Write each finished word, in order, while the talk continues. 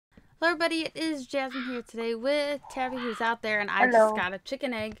Hello everybody, it is Jasmine here today with Tabby who's out there, and I just Hello. got a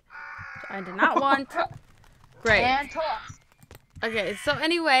chicken egg I did not want. Great. And toss. Okay, so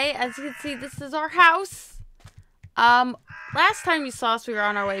anyway, as you can see, this is our house. Last time you saw us, we were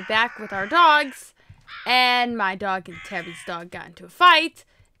on our way back with our dogs, and my dog and Tabby's dog got into a fight,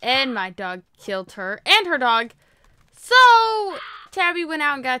 and my dog killed her and her dog. So, Tabby went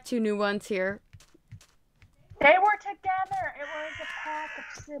out and got 2 new ones here. They were together. It was a pack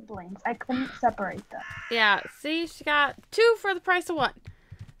of siblings. I couldn't separate them. Yeah, see, she got 2 for the price of 1.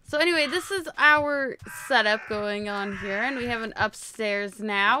 So anyway, this is our setup going on here, and we have an upstairs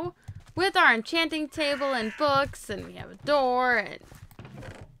now with our enchanting table and books, and we have a door and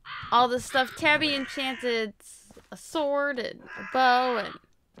all this stuff. Tabby enchanted a sword and a bow and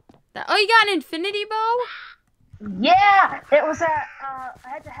that. Oh, you got an infinity bow? Yeah, it was at, I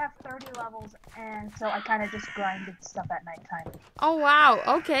had to have 30 levels, and so I kind of just grinded stuff at nighttime. Oh, wow.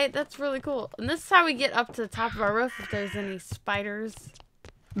 Okay, that's really cool. And this is how we get up to the top of our roof if there's any spiders.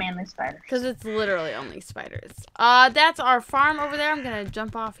 Mainly spiders. Because it's literally only spiders. That's our farm over there. I'm going to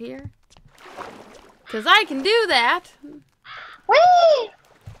jump off here. Because I can do that. Whee!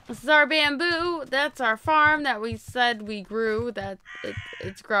 This is our bamboo. That's our farm that we said we grew. That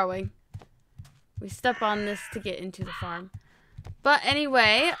it's growing. We step on this to get into the farm. But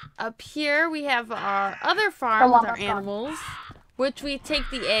anyway, up here we have our other farm with our animals. Which we take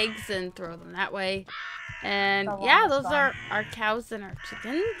the eggs and throw them that way. And yeah, those are our cows and our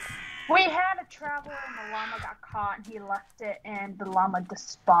chickens. We had a traveler and the llama got caught and he left it and the llama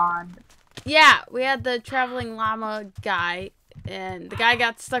despawned. Yeah, we had the traveling llama guy. And the guy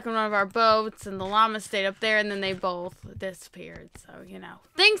got stuck in one of our boats and the llama stayed up there and then they both disappeared. So, you know,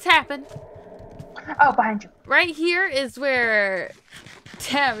 things happen. Oh, behind you. Right here is where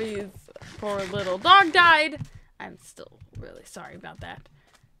Tabby's poor little dog died. I'm still really sorry about that.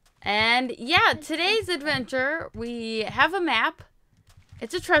 And yeah, today's adventure, we have a map.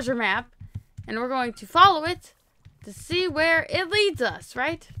 It's a treasure map. And we're going to follow it to see where it leads us,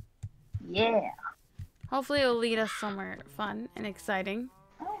 right? Yeah. Hopefully it'll lead us somewhere fun and exciting.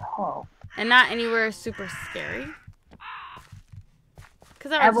 I hope. And not anywhere super scary.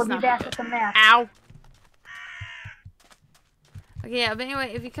 I will be back with the map. Ow. Okay, yeah, but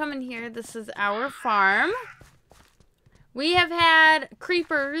anyway, if you come in here, this is our farm. We have had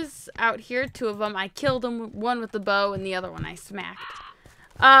creepers out here, 2 of them. I killed them, one with the bow and the other one I smacked.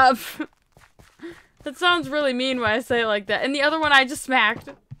 That sounds really mean when I say it like that. And the other one I just smacked.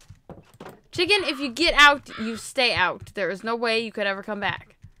 Chicken, if you get out, you stay out. There is no way you could ever come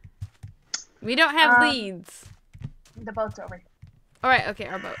back. We don't have leads. The boat's over here. Alright, okay,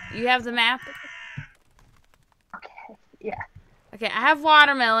 our boat. You have the map? Okay, yeah. Okay, I have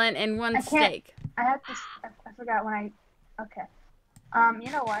watermelon and 1 steak. I have to, I forgot when I, okay.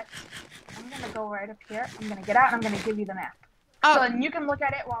 You know what? I'm going to go right up here. I'm going to get out and I'm going to give you the map. Oh. So then you can look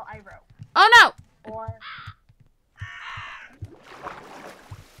at it while I row. Oh, no! Or...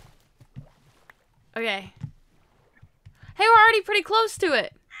 Okay. Hey, we're already pretty close to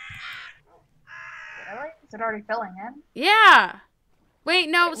it. Really? Is it already filling in? Yeah. Wait,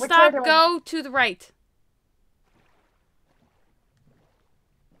 no, Wait, stop. Go to the right.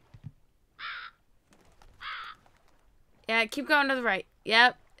 Yeah, keep going to the right.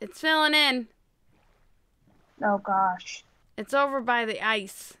 Yep, it's filling in. Oh, gosh. It's over by the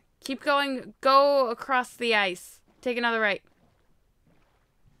ice. Keep going. Go across the ice. Take another right.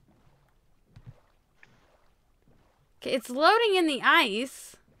 Okay, it's loading in the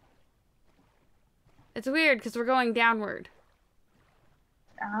ice. It's weird because we're going downward.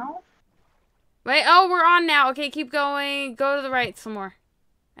 Oh? Wait, oh, we're on now. Okay, keep going. Go to the right some more,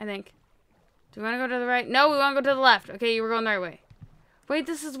 I think. Do we want to go to the right? No, we want to go to the left. Okay, you were going the right way. Wait,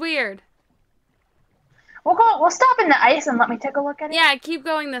 this is weird. We'll stop in the ice and let me take a look at it. Yeah, keep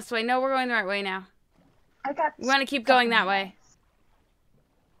going this way. No, we're going the right way now. We want to keep going that way.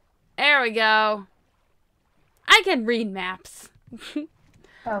 There we go. I can read maps.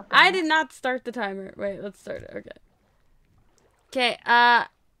 Oh, I did not start the timer. Wait, let's start it. Okay. Okay,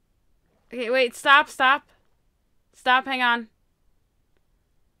 okay, wait, stop. Stop, hang on.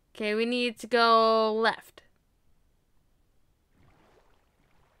 Okay, we need to go left.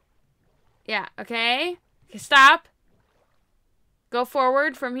 Yeah, okay. Okay, stop. Go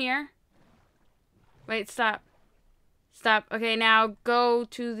forward from here. Wait, stop. Stop. Okay, now go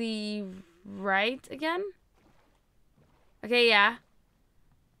to the right again. Okay, yeah.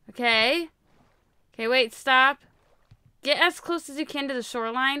 Okay. Okay, wait, stop. Get as close as you can to the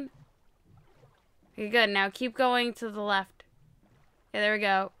shoreline. Okay, good. Now keep going to the left. Okay, there we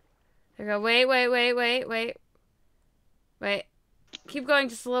go. There we go. Wait. Wait. Keep going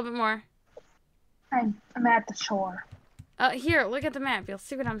just a little bit more. I'm at the shore. Here, look at the map. You'll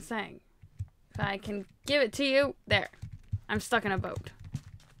see what I'm saying. If I can give it to you. There. I'm stuck in a boat.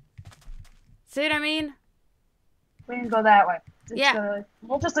 See what I mean? We didn't go that way. Yeah.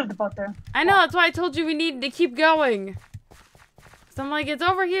 We'll just leave the boat there. I know, that's why I told you we needed to keep going. So I'm like, it's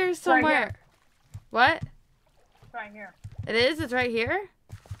over here somewhere. Right here. What? It's right here. It is? It's right here?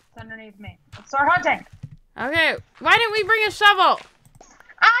 It's underneath me. Let's start hunting. Okay. Why didn't we bring a shovel?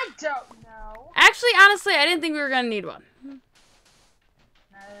 I don't know. Actually, honestly, I didn't think we were going to need one. Neither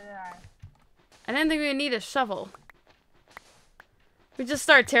did I. I didn't think we would need a shovel. We just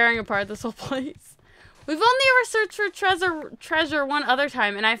start tearing apart this whole place. We've only ever searched for treasure one other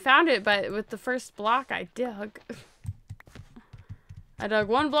time, and I found it with the first block I dug. I dug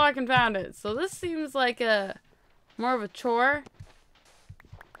one block and found it. So this seems like more of a chore.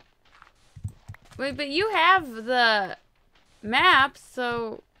 Wait, but you have the map,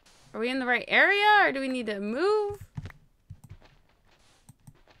 so are we in the right area, or do we need to move?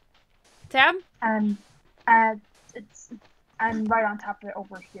 Tab? I'm right on top of it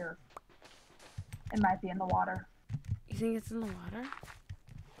over here. It might be in the water. You think it's in the water?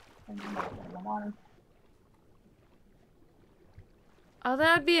 It might be in the water. Oh,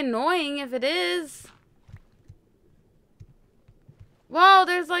 that would be annoying if it is. Whoa,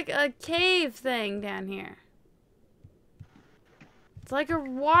 there's like a cave thing down here. It's like a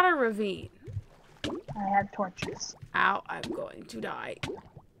water ravine. I have torches. Ow, I'm going to die.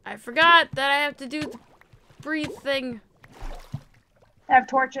 I forgot that I have to do the breathe thing. I have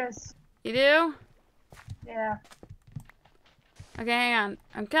torches. You do? Yeah. Okay, hang on.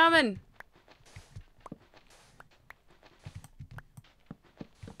 I'm coming.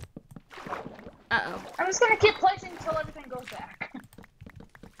 Uh-oh. I'm just gonna keep placing until everything goes back.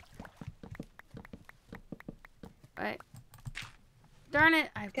 Wait. Darn it.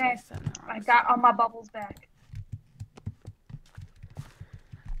 I Okay. placed that in the wrong I got all my bubbles back.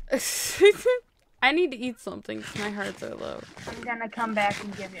 I need to eat something 'cause my hearts are low. I'm gonna come back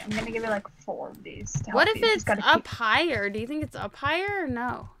and give you. I'm gonna give you like 4 of these. To What help if you. it's up higher? Do you think it's up higher or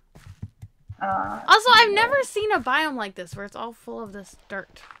no? Also, I've never seen a biome like this where it's all full of this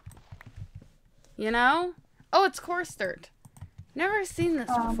dirt. You know? Oh, it's coarse dirt. Never seen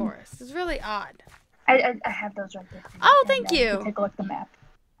this before. This is really odd. I have those right there. Oh, thank you. Take a look at the map.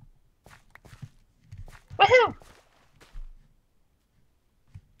 Woohoo!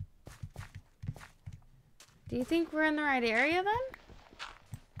 Do you think we're in the right area then?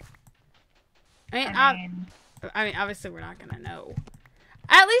 I mean, obviously we're not gonna know.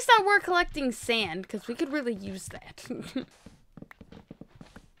 At least we're collecting sand, because we could really use that.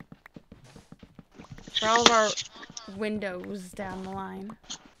 For all of our windows down the line.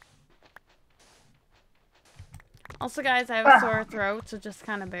 Also, guys, I have a sore throat, so just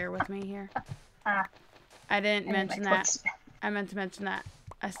kind of bear with me here. I didn't mention that. I meant to mention that.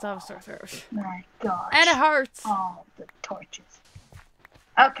 I still have a sore throat. My gosh. And it hurts. Oh, the torches.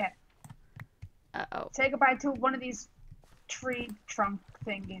 Okay. Uh-oh. Say goodbye to one of these tree trunk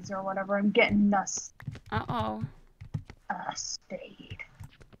thingies or whatever. I'm getting this. Uh-oh. Stayed.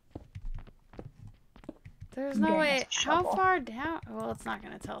 There's no way. How far down? Well, it's not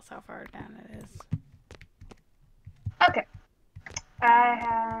going to tell us how far down it is. Okay.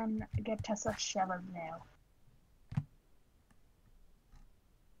 I get Tessa shovel now.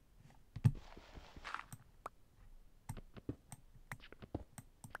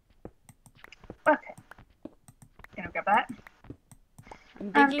 Okay. Gonna grab that.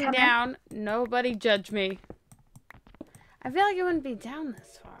 I'm digging down. Nobody judge me. I feel like it wouldn't be down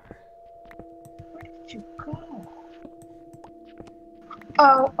this far. Where did you go?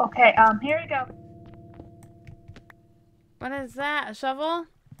 Oh, okay. Here we go. What is that? A shovel?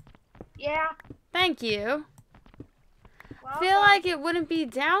 Yeah. Thank you. Well, I feel like it wouldn't be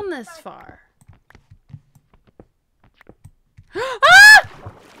down this far. Ah!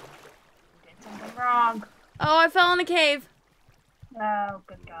 Did something wrong. Oh, I fell in a cave. Oh,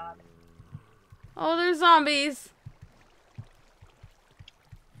 good God. Oh, there's zombies.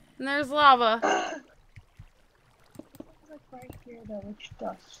 And there's lava. It's like right here though, which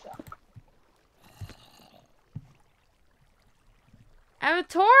does suck. I have a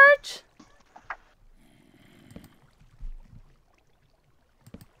torch.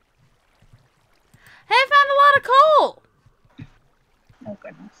 Hey, I found a lot of coal. Oh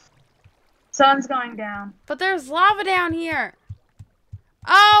goodness. Sun's going down. But there's lava down here.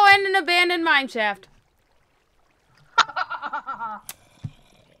 Oh, and an abandoned mine shaft. I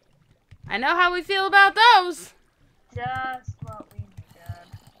know how we feel about those. Just what we needed.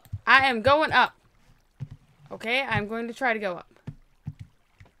 I am going up. Okay, I'm going to try to go up.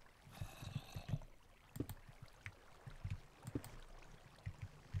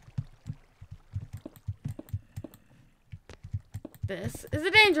 This is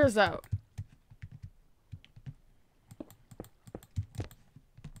a danger zone.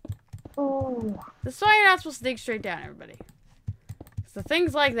 Ooh. This is why you're not supposed to dig straight down, everybody. So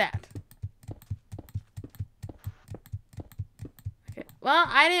things like that. Okay. Well,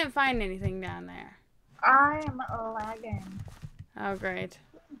 I didn't find anything down there. I'm lagging. Oh, great.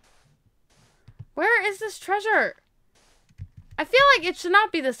 Where is this treasure? I feel like it should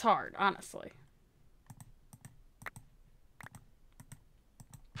not be this hard, honestly.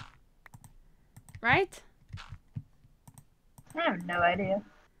 Right? I have no idea.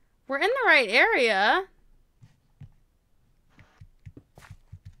 We're in the right area.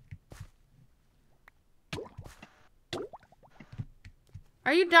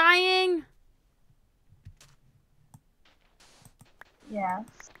 Are you dying? Yes.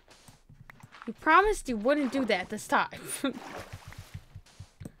 You promised you wouldn't do that this time.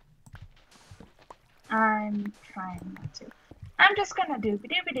 I'm trying not to. I'm just gonna do.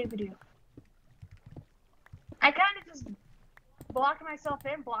 I kind of just blocked myself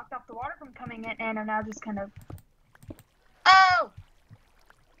in, blocked off the water from coming in, and I'm now just kind of. Oh!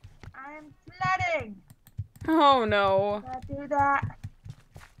 I'm flooding! Oh no. Can't do that.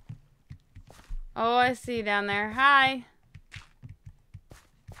 Oh, I see you down there. Hi.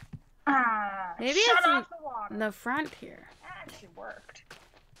 Maybe Shut it's off the water. in the front here. That actually worked.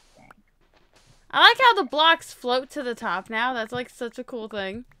 Dang. I like how the blocks float to the top now. That's like such a cool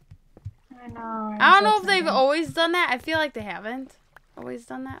thing. I know. I don't know if they've always done that. I feel like they haven't always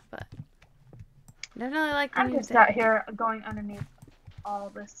done that, but definitely like the I'm new just thing. out here going underneath all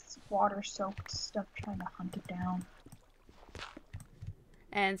this water-soaked stuff, trying to hunt it down.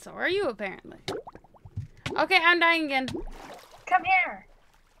 And so are you, apparently. Okay, I'm dying again. Come here.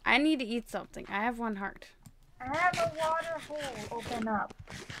 I need to eat something. I have 1 heart. I have a water hole. Open up.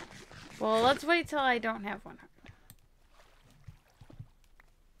 Well, let's wait till I don't have 1 heart.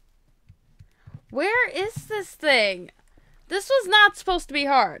 Where is this thing? This was not supposed to be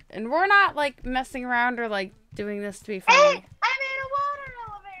hard. And we're not, like, messing around or, like, doing this to be funny. Hey! I made a water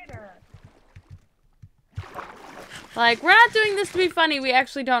elevator! Like, we're not doing this to be funny. We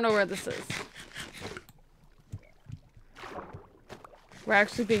actually don't know where this is. We're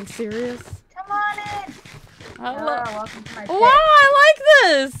actually being serious. Come on in! Welcome to my pit. Wow, I like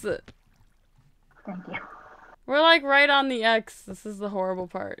this! Thank you. We're, like, right on the X. This is the horrible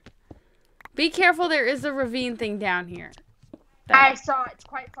part. Be careful, there is a ravine thing down here. I saw it. It's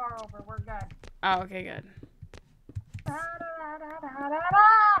quite far over. We're good. Oh, okay, good.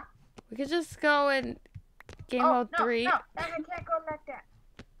 We could just go in game mode 3. No, I can't go like that.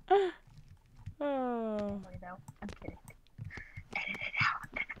 Oh. Wait, no, I'm kidding. Edit it out. I'm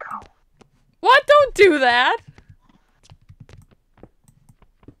gonna go. What? Don't do that!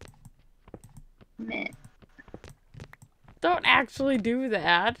 Meh. Don't actually do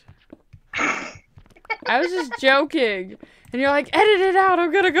that. I was just joking. And you're like, edit it out,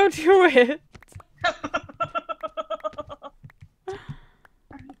 I'm gonna go do it.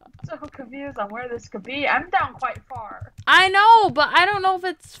 I'm so confused on where this could be. I'm down quite far. I know, but I don't know if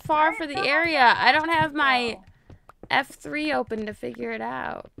it's far for the area. I don't have my F3 open to figure it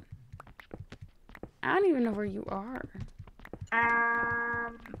out. I don't even know where you are.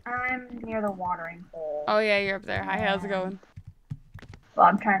 I'm near the watering hole. Oh yeah, you're up there. Hi, how's it going? Well,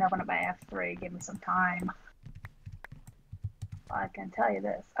 I'm trying to open up my F3. Give me some time. Well, I can tell you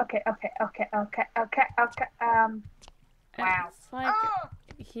this. Okay. Wow. It's like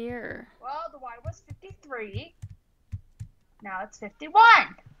here. Well, the Y was 53. Now it's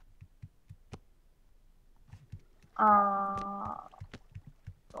 51.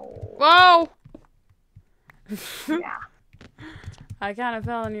 Whoa! Yeah. I kind of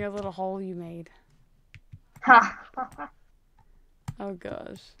fell in your little hole you made. Ha. Oh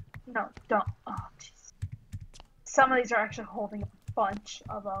gosh. No, don't. Oh, jeez. Some of these are actually holding a bunch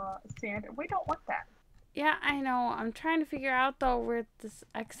of sand. We don't want that. Yeah, I know. I'm trying to figure out though where this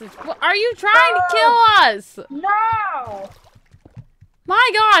X is. What, are you trying to kill us? No!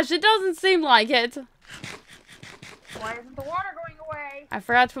 My gosh, it doesn't seem like it. Why isn't the water going away? I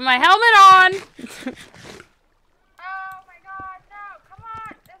forgot to put my helmet on. Oh my god, no! Come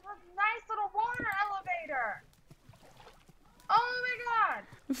on! There's a nice little water elevator! Oh my god!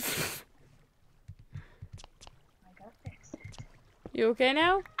 I gotta fix it. You okay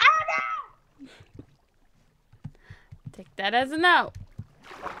now? Oh no! Take that as a no.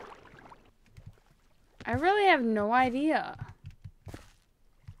 I really have no idea.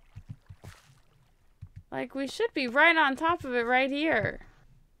 Like, we should be right on top of it right here.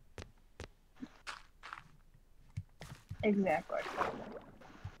 Exactly.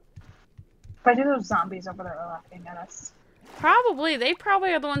 But I do those zombies over there are laughing at us. Probably. They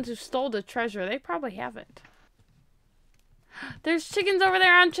probably are the ones who stole the treasure. They probably have it. There's chickens over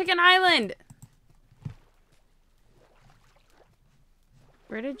there on Chicken Island.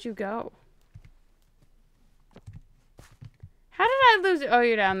 Where did you go? How did I lose it? Oh,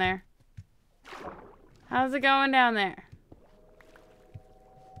 you're down there. How's it going down there?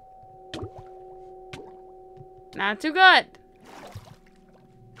 Not too good.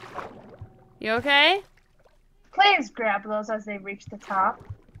 You okay? Please grab those as they reach the top.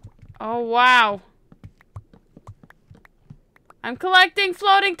 Oh, wow. I'm collecting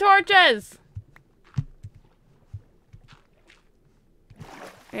floating torches.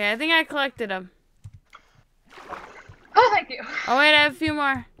 Yeah, I think I collected them. Oh, thank you. Oh, wait, I have a few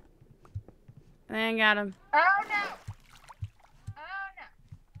more. I think I got them. Oh, no. Oh,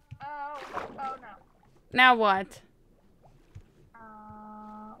 no. Oh, no. Now what?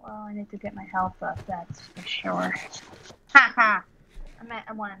 Well, I need to get my health up, that's for sure. Haha. I'm at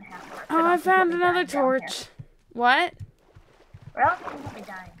 1.5 hearts. Oh, I found another torch. What? Well, you won't be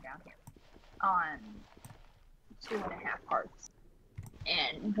dying down here. On 2.5 hearts.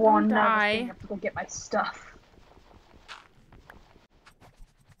 And one I have to go get my stuff.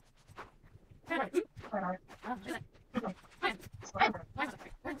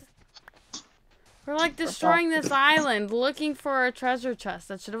 We're like destroying this island, looking for a treasure chest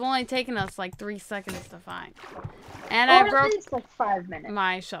that should have only taken us like 3 seconds to find. And I broke like 5 minutes.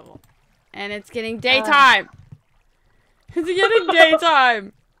 my shovel. And it's getting daytime. It's getting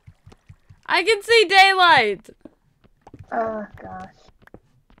daytime. I can see daylight. Oh gosh.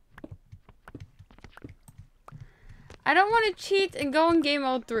 I don't want to cheat and go in game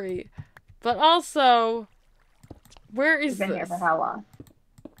mode 3. But also, where is You've been here for how long?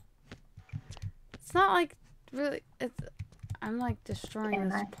 It's not like really. I'm like destroying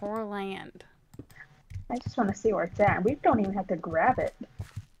this poor land. I just want to see where it's at. We don't even have to grab it.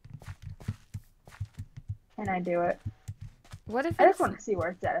 Can I do it? What if I just want to see where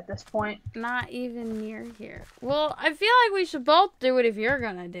it's at this point. Not even near here. Well, I feel like we should both do it if you're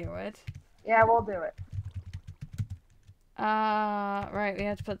gonna do it. Yeah, we'll do it. Right, we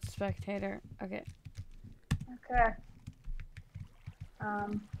have to put spectator. Okay. Okay. I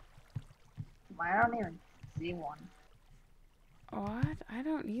don't even see one. What? I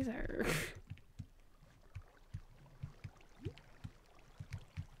don't either.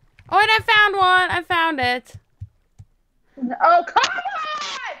 Oh, and I found one! I found it. Oh, come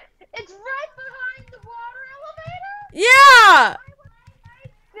on! It's right behind the water elevator? Yeah!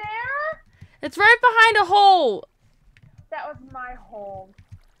 Right there? It's right behind a hole. That was my hole.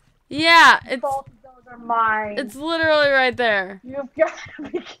 Yeah, it's... Both of those are mine. It's literally right there. You've got to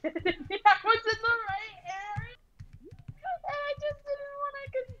be kidding me. I was in the right area. And I just didn't want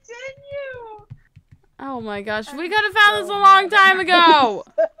to continue. Oh my gosh, we could have found this a long time ago.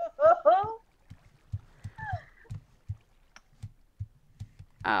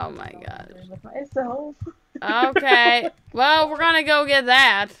 Oh my gosh. Myself. Okay, well, we're gonna go get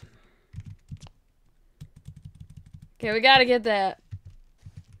that. Okay, we gotta get that.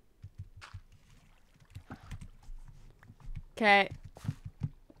 Okay.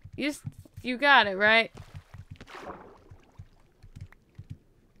 You got it, right?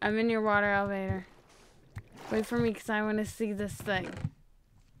 I'm in your water elevator. Wait for me, because I want to see this thing.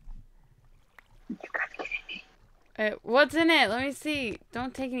 You gotta be kidding me. What's in it? Let me see.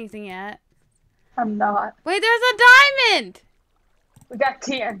 Don't take anything yet. I'm not. Wait, there's a diamond! We got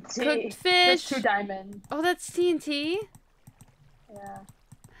TNT. Cooked fish. There's 2 diamonds. Oh, that's TNT? Yeah.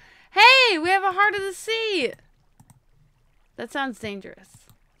 Hey, we have a heart of the sea! That sounds dangerous.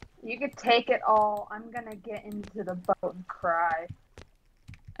 You could take it all. I'm gonna get into the boat and cry.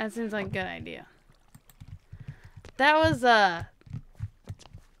 That seems like a good idea. That was, that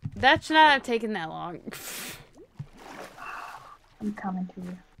should not have taken that long. I'm coming to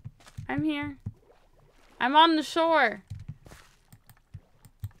you. I'm here. I'm on the shore.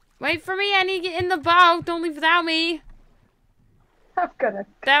 Wait for me, I need to get in the boat. Don't leave without me. I'm gonna...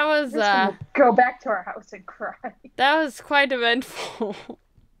 That was, go back to our house and cry. That was quite eventful.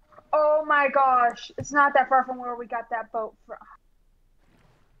 Oh my gosh. It's not that far from where we got that boat from.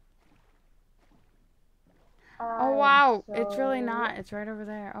 Oh wow, it's really not. It's right over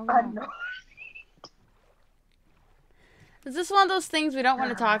there. Oh wow. Is this one of those things we don't want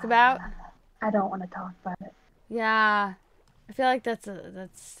to talk about? I don't want to talk about it. Yeah. I feel like that's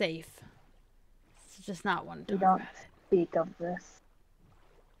safe. It's just not one to talk about it. Speak of this.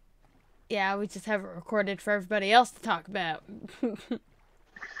 Yeah, we just have it recorded for everybody else to talk about.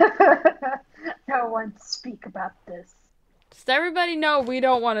 No one speak about this. Just everybody know we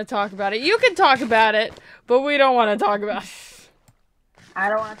don't want to talk about it. You can talk about it, but we don't want to talk about it. I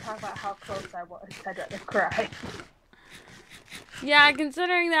don't want to talk about how close I was. I'd rather cry. Yeah,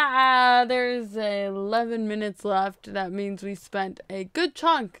 considering that there's 11 minutes left, that means we spent a good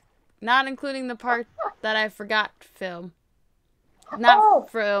chunk, not including the part that I forgot to film.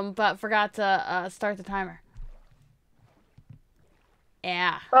 Not film, but forgot to start the timer.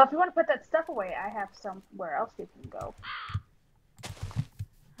 Yeah. Well, if you want to put that stuff away, I have somewhere else you can go.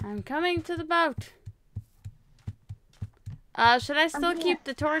 I'm coming to the boat. Should I still keep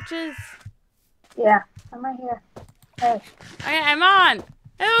the torches? Yeah, I'm right here. Hey. Okay, I'm on.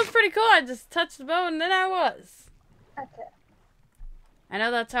 It was pretty cool. I just touched the boat and then I was. Okay. I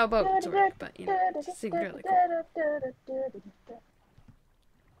know that's how boats work, but you know, it just seemed really cool.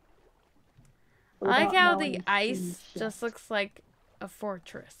 I like how the ice just looks like a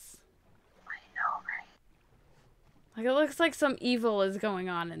fortress. I know, right? Like it looks like some evil is going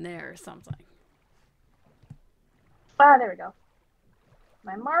on in there or something. Ah, there we go.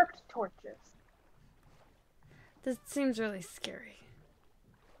 My marked torches. This seems really scary.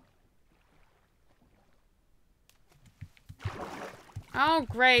 Oh,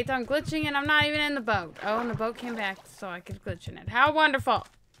 great. I'm glitching and I'm not even in the boat. Oh, and the boat came back so I could glitch in it. How wonderful.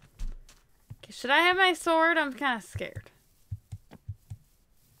 Okay, should I have my sword? I'm kind of scared.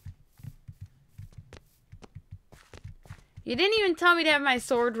 You didn't even tell me to have my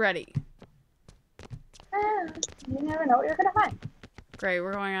sword ready. You never know what you're going to find. Great,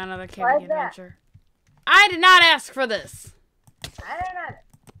 we're going on another camping adventure. I did not ask for this. I don't know.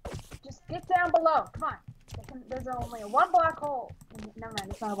 Just get down below. Come on. There's only a 1 block hole. Never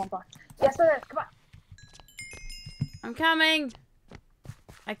mind, it's not a 1 block. Yes, there is. Come on. I'm coming.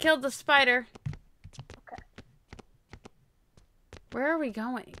 I killed the spider. Okay. Where are we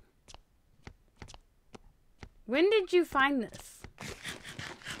going? When did you find this?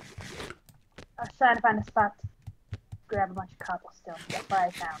 I was trying to find a spot to grab a bunch of cobblestone. That's what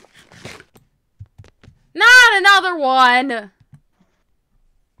I found. Not another one!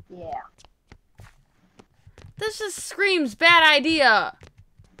 Yeah. This just screams bad idea.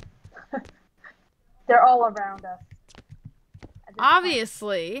 They're all around us.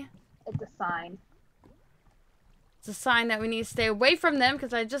 Obviously. It's a sign. It's a sign that we need to stay away from them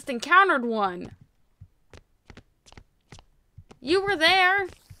because I just encountered one. You were there.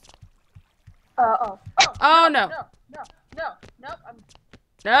 Oh no. No.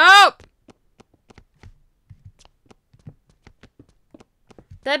 Nope.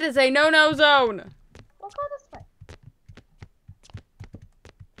 That is a no-no zone. We'll go this way.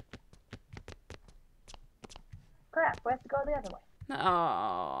 Crap, we have to go the other way.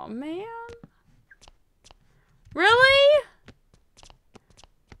 Oh, man. Really?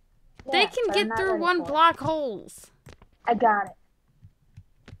 Yeah, they can get through 1 block holes. I got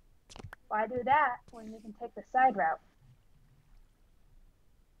it. Why do that when you can take the side route?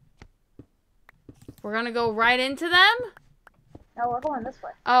 We're gonna go right into them? No, we're going this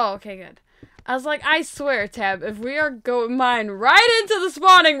way. Oh, okay, good. I was like, I swear, Tab, if we are going mine right into the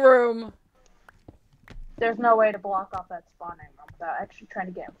spawning room. There's no way to block off that spawning room without actually trying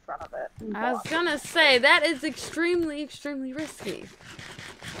to get in front of it. I was gonna say, that is extremely, extremely risky.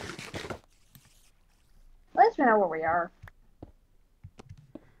 At least we know where we are.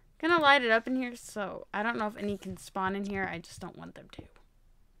 Gonna light it up in here, so I don't know if any can spawn in here. I just don't want them to.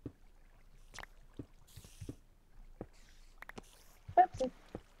 Oopsie.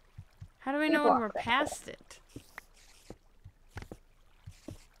 How do we know when we're past it?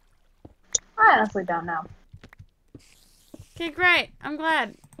 I honestly don't know. Okay, great. I'm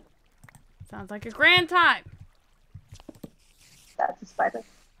glad. Sounds like a grand time. That's a spider.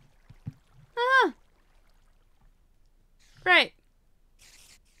 Ah. Great.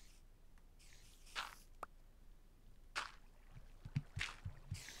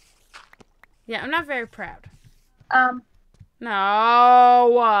 Yeah, I'm not very proud.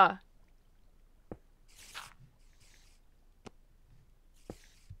 No.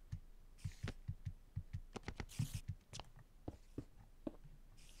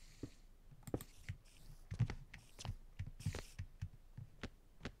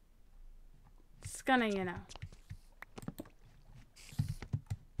 It's gonna, you know.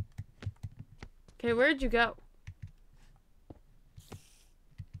 Okay, where'd you go?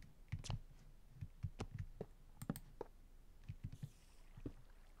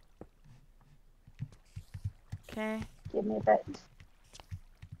 Okay. Give me a bit.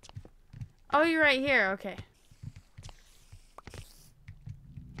 Oh, you're right here. Okay.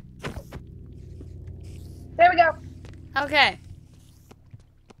 There we go. Okay.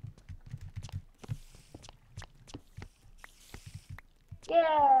 Yay!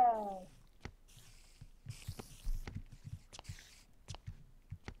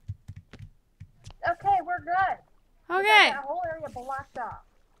 Okay, we're good. We got Okay. that whole area blocked off.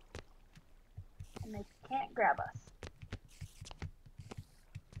 And they can't grab us.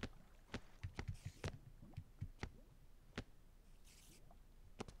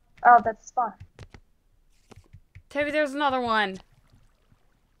 Oh, that's fun. Tabby, there's another one.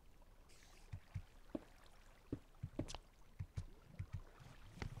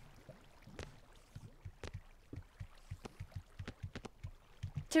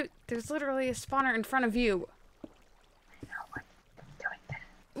 Tabby, there's literally a spawner in front of you. I know what I'm doing that.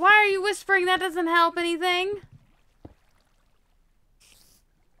 Why are you whispering? That doesn't help anything.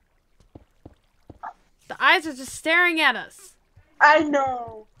 The eyes are just staring at us. I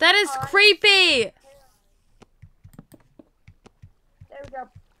know. That is creepy. There we go.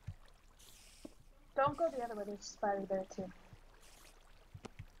 Don't go the other way. There's a spider there too.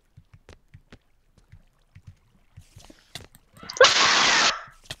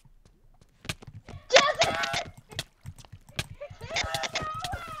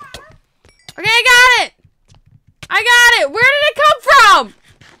 Okay, I got it. I got it. Where did it come from?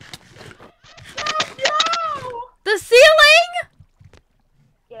 No! The ceiling?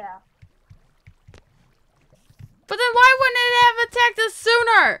 Yeah. But then why wouldn't it have attacked us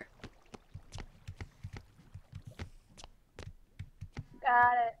sooner?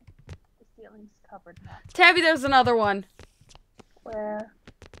 Got it. The ceiling's covered now. Tabby, there's another one. Where?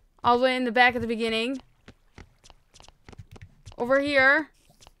 All the way in the back at the beginning. Over here.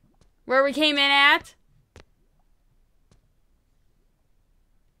 Where we came in at.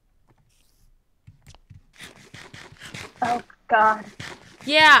 Oh, God.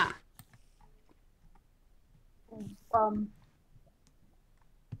 Yeah. Um.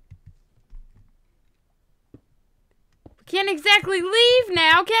 We can't exactly leave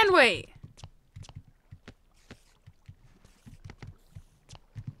now, can we?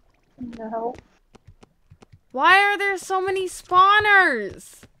 No. Why are there so many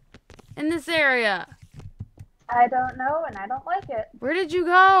spawners in this area? I don't know, and I don't like it. Where did you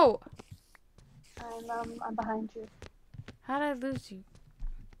go? I'm behind you. How did I lose you?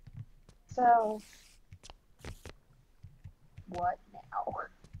 So. What now?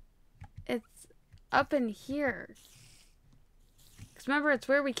 It's up in here. Because remember, it's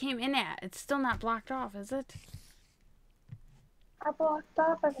where we came in at. It's still not blocked off, is it? I blocked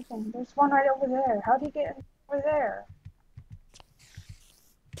off everything. There's one right over there. How do you get over there?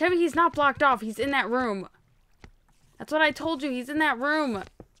 Tabby, he's not blocked off. He's in that room. That's what I told you. He's in that room.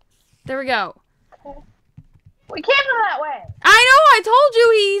 There we go. Okay. We can't go that way. I know. I told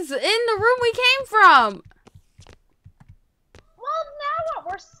you he's in the room we came from. Well, now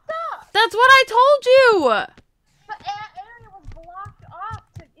what? We're stuck. That's what I told you. The area was blocked off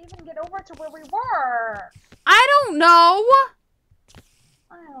to even get over to where we were. I don't know.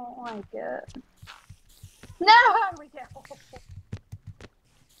 I don't like it. Now how do we get over?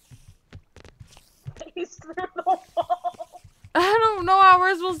 He's through the wall. I don't know how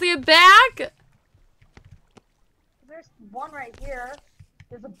we're supposed to get back. There's one right here.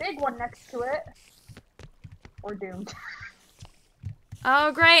 There's a big one next to it. We're doomed.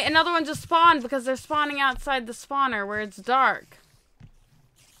 Oh, great. Another one just spawned because they're spawning outside the spawner where it's dark.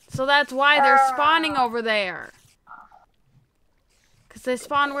 So that's why they're spawning over there. Because they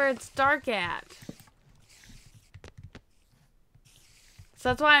spawn where it's dark at. So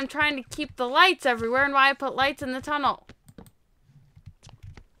that's why I'm trying to keep the lights everywhere and why I put lights in the tunnel.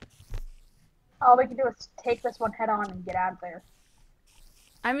 All we can do is take this one head on and get out of there.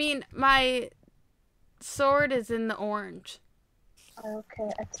 I mean, my sword is in the orange. Okay,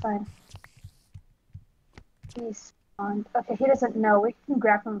 that's fine. He's on. Okay, he doesn't know. We can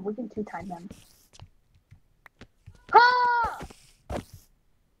grab him. We can two-time him. Ah!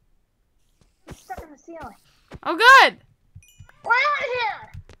 He's stuck in the ceiling. Oh, good. We're out of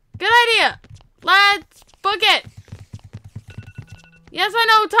here! Good idea. Let's book it. Yes, I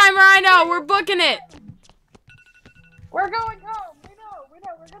know, timer. I know. We're booking it. We're going home. We know.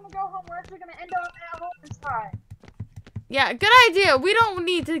 We're gonna go home. We're actually gonna end up at home this time. Yeah, good idea. We don't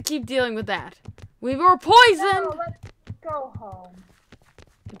need to keep dealing with that. We were poisoned. No, let's go home.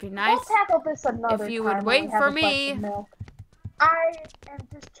 It'd be nice We'll tackle this another time. if you would when wait we have for a bunch me. of milk. I am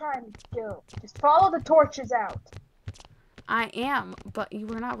just trying to go. Just follow the torches out. I am, but you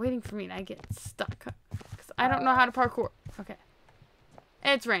were not waiting for me and I get stuck. Because I don't know how to parkour. Okay.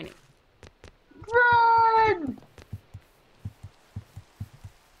 It's raining. Run!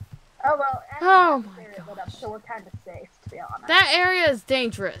 Oh, well. Oh my gosh. So we're kind of safe, to be honest. That area is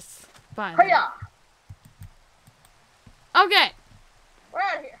dangerous. By the way. Hiya! Okay. We're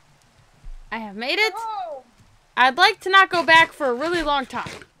out of here. I have made it. Oh, I'd like to not go back for a really long time.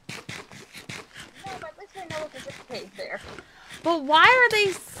 no, but at least I know what there's a cave there. But why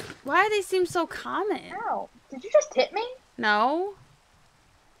do they seem so common? Ow. Did you just hit me? No.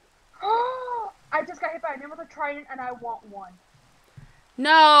 Oh, I just got hit by a number trident and I want one.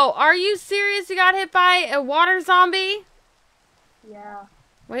 No. Are you serious? You got hit by a water zombie? Yeah.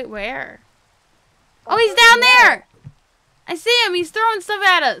 Wait, where? Oh, he's down there. I see him. He's throwing stuff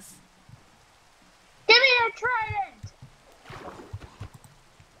at us. Give me your trident.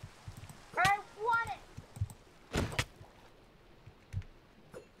 I want it.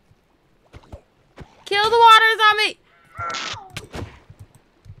 Kill the water zombie.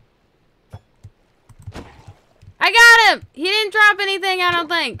 I got him. He didn't drop anything, I don't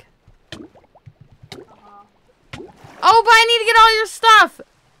think. Oh, but I need to get all your stuff.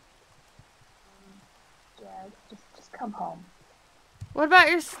 Yeah, just come home. What about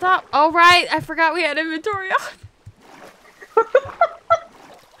your stuff? Oh, right. I forgot we had inventory on.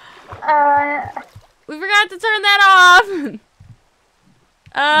 We forgot to turn that off.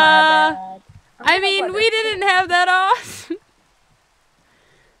 My bad. I mean, we didn't have that off.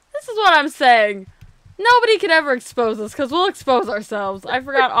 This is what I'm saying. Nobody could ever expose us because we'll expose ourselves. I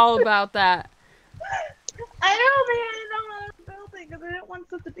forgot all about that. I know, but I didn't know what I was building because I didn't want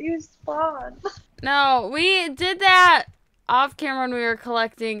something to use spawn. No, we did that off camera when we were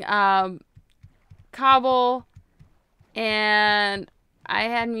collecting cobble, and I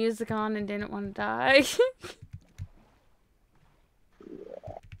had music on and didn't want to die.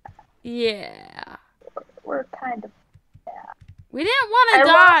 Yeah. We're kind of. We didn't want to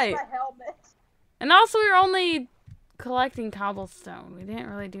die. I lost my helmet. And also, we were only collecting cobblestone. We didn't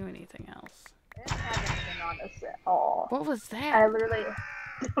really do anything else. I didn't have anything on us at all. What was that? I literally.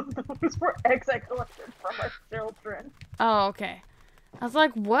 Those were eggs I collected from our children. Oh, okay. I was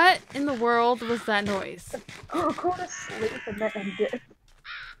like, what in the world was that noise? Go to sleep and then end it.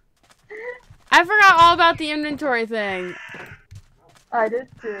 I forgot all about the inventory thing. I did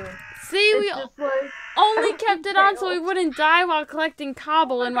too. See, It's we just like, only kept it on so we wouldn't die while collecting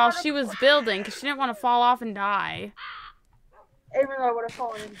cobble and while she was building, because she didn't want to fall off and die. even though I would have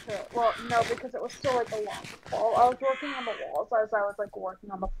fallen into it. Well, no, because it was still like a long fall. I was working on the walls as I was like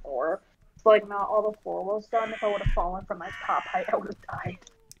working on the floor. So like not all the floor was done. If I would have fallen from my top height, I would have died.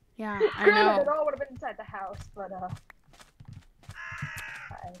 Yeah, I Granted, it know. all would have been inside the house, but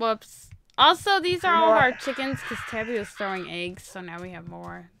Whoops. Also, these are all of our chickens because Tabby was throwing eggs, so now we have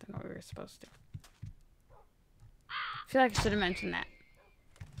more than what we were supposed to. I feel like I should have mentioned that.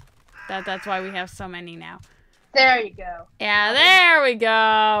 That's why we have so many now. There you go. Yeah, there we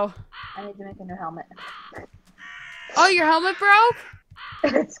go. I need to make a new helmet. Oh, your helmet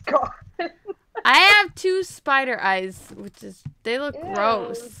broke? It's gone. I have 2 spider eyes, which is, they look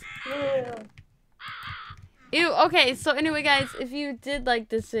gross. Ew. Ew, okay, so anyway, guys, if you did like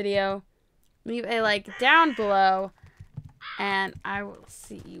this video, leave a like down below, and I will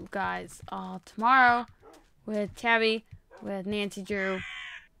see you guys all tomorrow with Tabby, with Nancy Drew.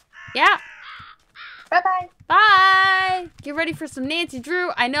 Yeah. Bye-bye. Bye! Get ready for some Nancy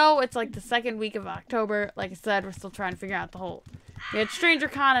Drew. I know it's like the 2nd week of October. Like I said, we're still trying to figure out the whole... We had Stranger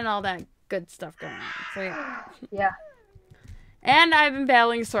Con and all that good stuff going on. So yeah. Yeah. And I've been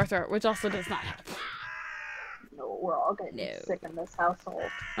battling a sore throat, which also does not help. No, we're all getting sick in this household.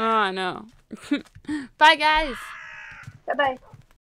 Oh, I know. Bye, guys. Bye-bye.